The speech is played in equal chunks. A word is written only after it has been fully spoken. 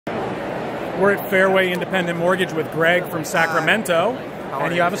We're at Fairway Independent Mortgage with Greg from Sacramento,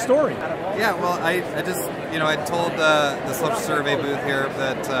 and you have a story. Yeah, well, I just, I told the SocialSurvey booth here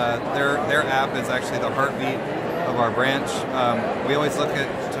that their app is actually the heartbeat of our branch. We always look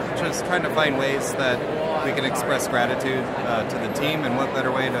at just trying to find ways that we can express gratitude to the team, and what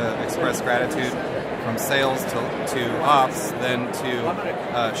better way to express gratitude from sales to ops than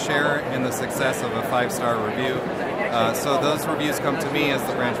to share in the success of a 5-star review. So those reviews come to me as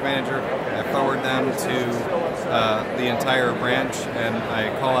the branch manager. I forward them to the entire branch, and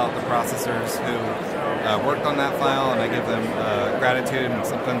I call out the processors who worked on that file, and I give them gratitude, and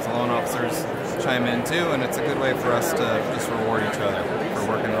sometimes the loan officers chime in too, and it's a good way for us to just reward each other for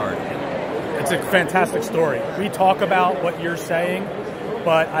working hard. It's a fantastic story. We talk about what you're saying,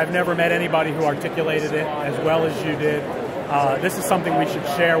 but I've never met anybody who articulated it as well as you did. This is something we should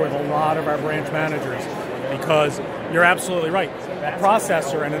share with a lot of our branch managers, because you're absolutely right. A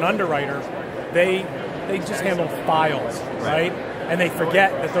processor and an underwriter, they just handle files, right? And they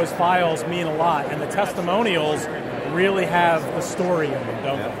forget that those files mean a lot, and the testimonials really have the story in them,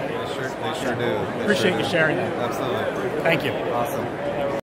 don't they? They sure do. Appreciate you sharing that. Absolutely. Thank you. Awesome.